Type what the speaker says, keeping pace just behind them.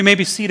You may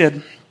be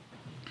seated.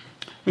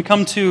 We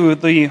come to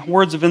the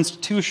words of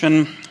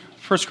institution,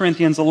 1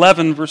 Corinthians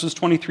 11, verses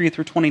 23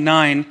 through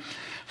 29.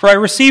 For I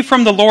received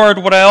from the Lord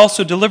what I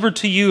also delivered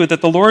to you,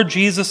 that the Lord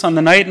Jesus, on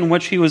the night in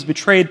which he was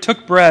betrayed,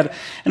 took bread,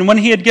 and when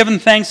he had given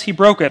thanks, he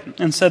broke it,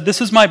 and said, "This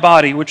is my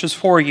body, which is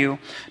for you.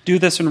 Do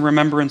this in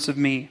remembrance of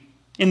me."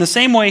 In the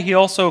same way, he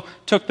also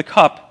took the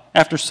cup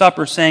after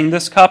supper, saying,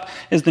 "This cup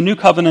is the new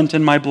covenant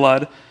in my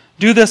blood.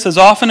 Do this as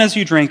often as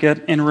you drink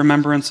it in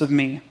remembrance of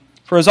me.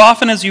 For as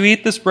often as you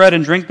eat this bread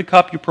and drink the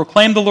cup, you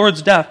proclaim the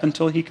Lord's death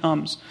until he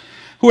comes.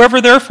 Whoever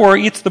therefore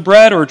eats the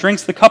bread or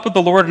drinks the cup of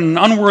the Lord in an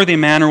unworthy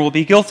manner will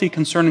be guilty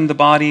concerning the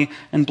body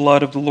and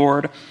blood of the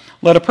Lord.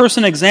 Let a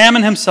person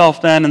examine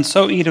himself then, and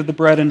so eat of the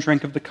bread and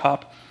drink of the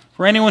cup.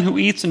 For anyone who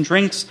eats and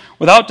drinks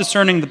without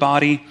discerning the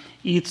body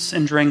eats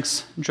and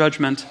drinks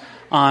judgment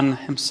on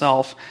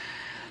himself."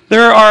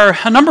 There are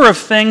a number of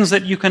things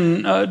that you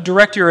can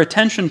direct your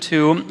attention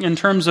to in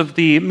terms of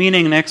the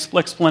meaning and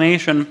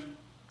explanation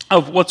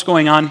of what's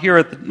going on here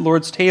at the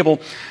Lord's table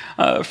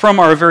from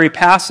our very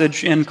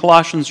passage in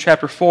Colossians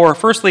chapter 4.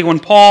 Firstly, when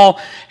Paul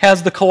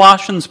has the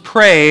Colossians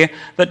pray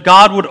that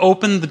God would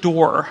open the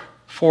door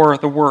for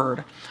the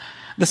Word.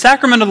 The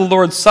sacrament of the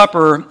Lord's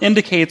Supper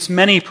indicates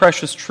many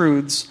precious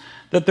truths,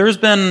 that there's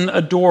been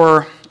a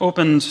door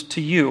opened to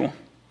you.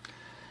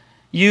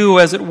 You,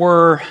 as it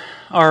were,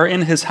 are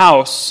in his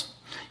house.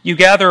 You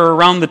gather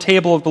around the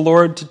table of the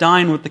Lord to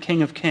dine with the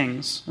King of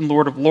Kings and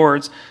Lord of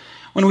Lords.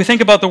 When we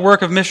think about the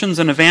work of missions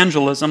and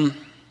evangelism,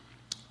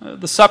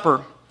 the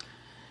supper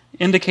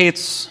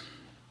indicates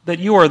that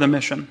you are the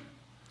mission.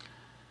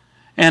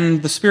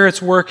 And the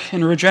Spirit's work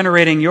in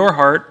regenerating your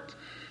heart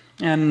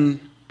and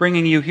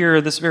bringing you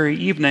here this very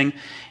evening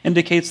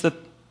indicates that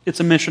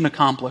it's a mission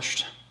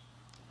accomplished.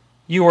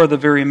 You are the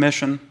very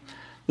mission.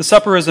 The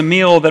supper is a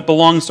meal that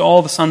belongs to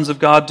all the sons of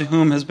God to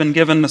whom has been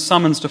given the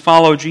summons to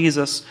follow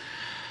Jesus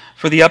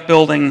for the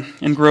upbuilding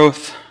and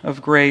growth of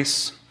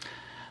grace.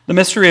 The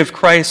mystery of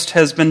Christ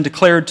has been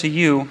declared to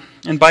you,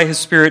 and by his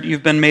Spirit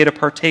you've been made a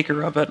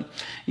partaker of it.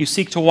 You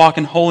seek to walk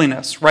in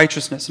holiness,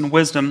 righteousness, and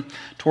wisdom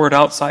toward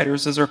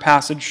outsiders, as our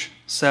passage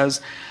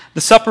says.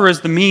 The supper is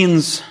the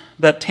means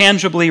that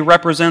tangibly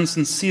represents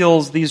and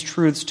seals these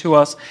truths to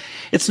us.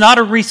 It's not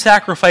a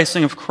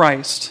re-sacrificing of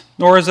Christ,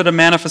 nor is it a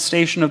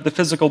manifestation of the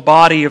physical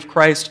body of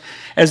Christ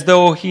as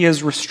though he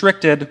is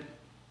restricted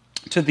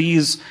to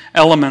these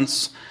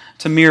elements,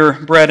 to mere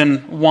bread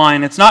and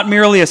wine. It's not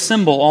merely a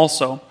symbol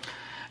also,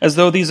 as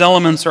though these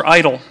elements are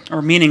idle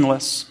or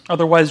meaningless.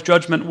 Otherwise,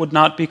 judgment would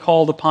not be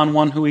called upon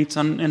one who eats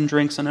and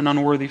drinks in an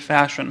unworthy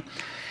fashion.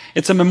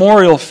 It's a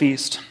memorial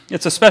feast.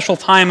 It's a special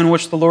time in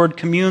which the Lord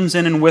communes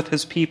in and with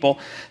his people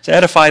to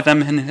edify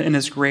them in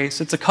his grace.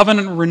 It's a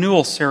covenant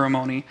renewal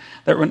ceremony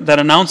that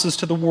announces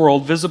to the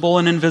world, visible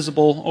and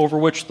invisible, over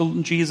which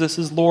Jesus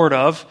is Lord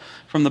of,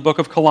 from the book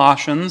of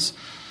Colossians,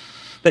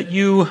 that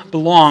you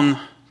belong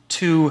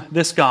to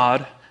this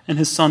God and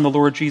his Son, the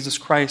Lord Jesus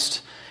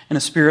Christ, in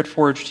a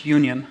Spirit-forged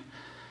union.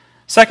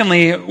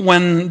 Secondly,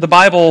 when the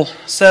Bible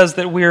says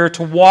that we are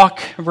to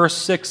walk, verse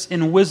 6,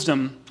 in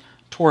wisdom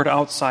toward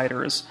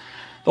outsiders,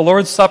 the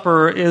Lord's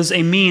Supper is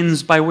a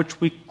means by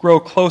which we grow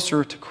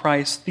closer to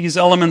Christ. These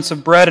elements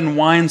of bread and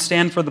wine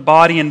stand for the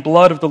body and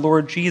blood of the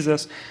Lord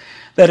Jesus.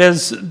 That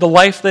is, the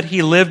life that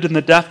he lived and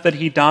the death that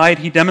he died,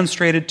 he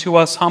demonstrated to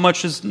us how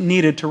much is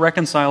needed to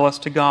reconcile us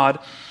to God.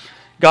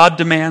 God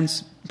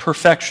demands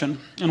perfection,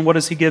 and what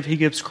does he give? He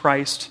gives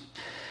Christ.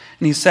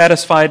 And he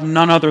satisfied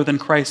none other than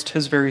Christ,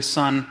 his very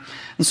Son.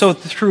 And so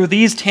through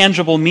these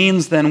tangible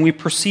means, then, we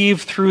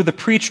perceive through the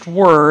preached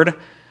word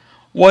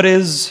what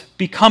is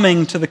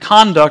becoming to the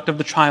conduct of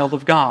the child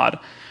of God.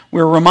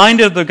 We're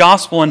reminded of the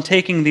gospel in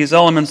taking these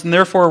elements, and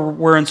therefore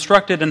we're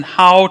instructed in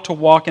how to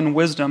walk in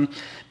wisdom,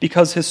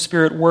 because his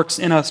Spirit works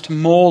in us to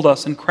mold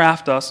us and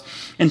craft us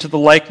into the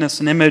likeness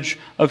and image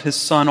of his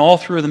Son, all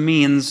through the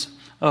means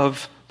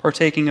of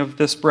partaking of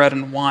this bread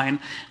and wine.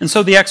 And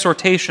so the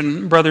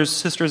exhortation, brothers and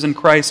sisters in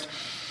Christ,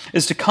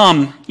 is to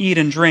come, eat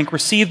and drink,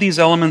 receive these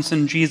elements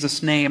in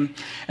Jesus' name.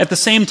 At the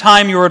same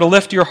time, you are to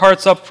lift your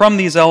hearts up from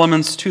these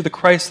elements to the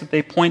Christ that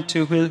they point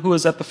to, who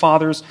is at the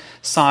Father's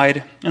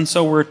side. And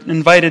so we're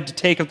invited to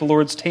take of the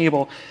Lord's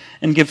table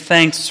and give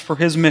thanks for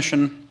his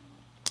mission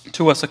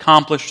to us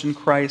accomplished in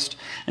Christ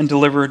and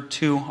delivered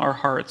to our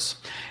hearts.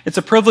 It's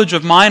a privilege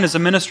of mine as a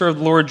minister of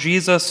the Lord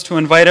Jesus to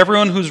invite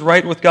everyone who's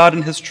right with God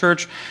in his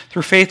church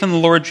through faith in the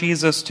Lord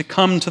Jesus to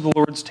come to the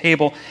Lord's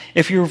table.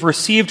 If you've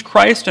received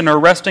Christ and are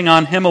resting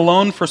on him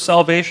alone for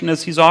salvation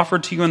as he's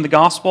offered to you in the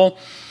gospel,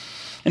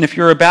 and if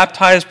you're a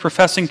baptized,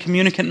 professing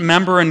communicant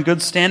member in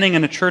good standing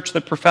in a church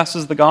that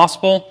professes the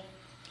gospel,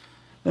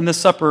 then this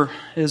supper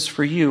is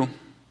for you.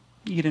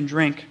 Eat and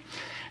drink.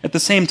 At the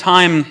same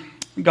time,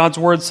 God's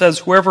word says,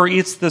 "Whoever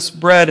eats this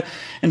bread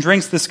and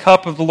drinks this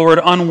cup of the Lord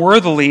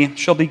unworthily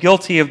shall be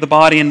guilty of the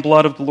body and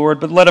blood of the Lord.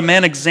 But let a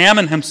man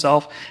examine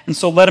himself, and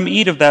so let him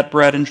eat of that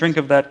bread and drink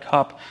of that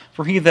cup.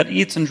 For he that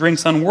eats and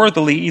drinks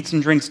unworthily eats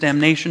and drinks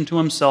damnation to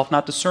himself,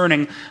 not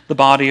discerning the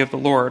body of the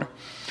Lord."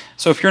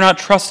 So if you're not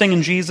trusting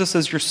in Jesus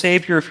as your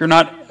Savior, if you're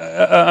not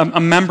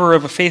a member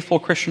of a faithful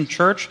Christian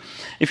church,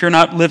 if you're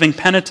not living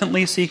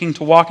penitently, seeking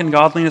to walk in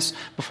godliness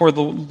before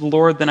the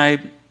Lord, then I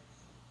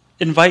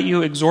invite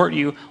you, exhort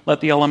you, let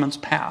the elements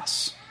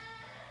pass.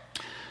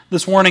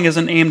 This warning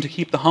isn't aimed to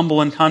keep the humble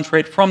and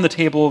contrite from the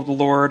table of the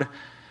Lord.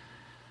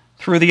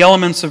 Through the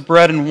elements of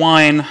bread and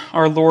wine,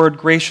 our Lord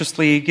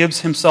graciously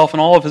gives himself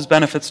and all of his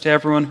benefits to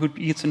everyone who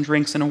eats and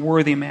drinks in a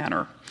worthy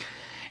manner.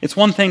 It's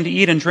one thing to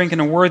eat and drink in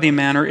a worthy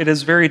manner. It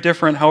is very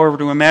different, however,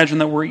 to imagine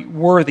that we're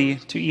worthy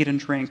to eat and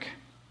drink.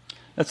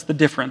 That's the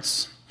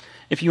difference.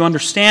 If you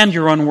understand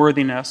your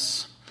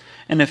unworthiness,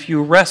 and if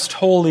you rest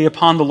wholly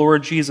upon the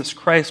Lord Jesus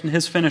Christ and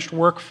his finished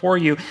work for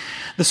you,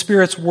 the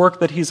Spirit's work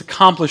that he's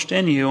accomplished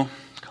in you,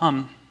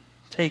 come,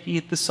 take,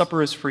 eat, this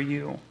supper is for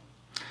you.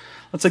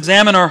 Let's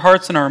examine our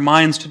hearts and our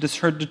minds to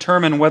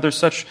determine whether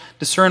such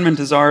discernment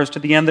is ours, to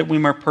the end that we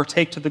might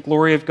partake to the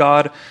glory of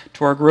God,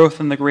 to our growth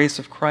in the grace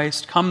of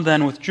Christ. Come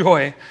then with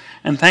joy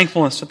and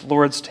thankfulness at the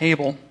Lord's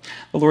table.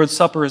 The Lord's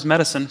Supper is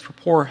medicine for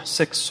poor,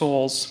 sick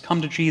souls.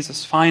 Come to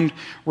Jesus. Find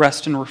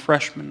rest and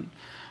refreshment,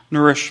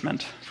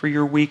 nourishment for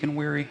your weak and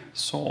weary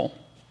soul.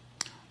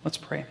 Let's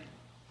pray.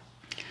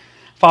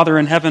 Father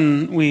in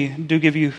heaven, we do give you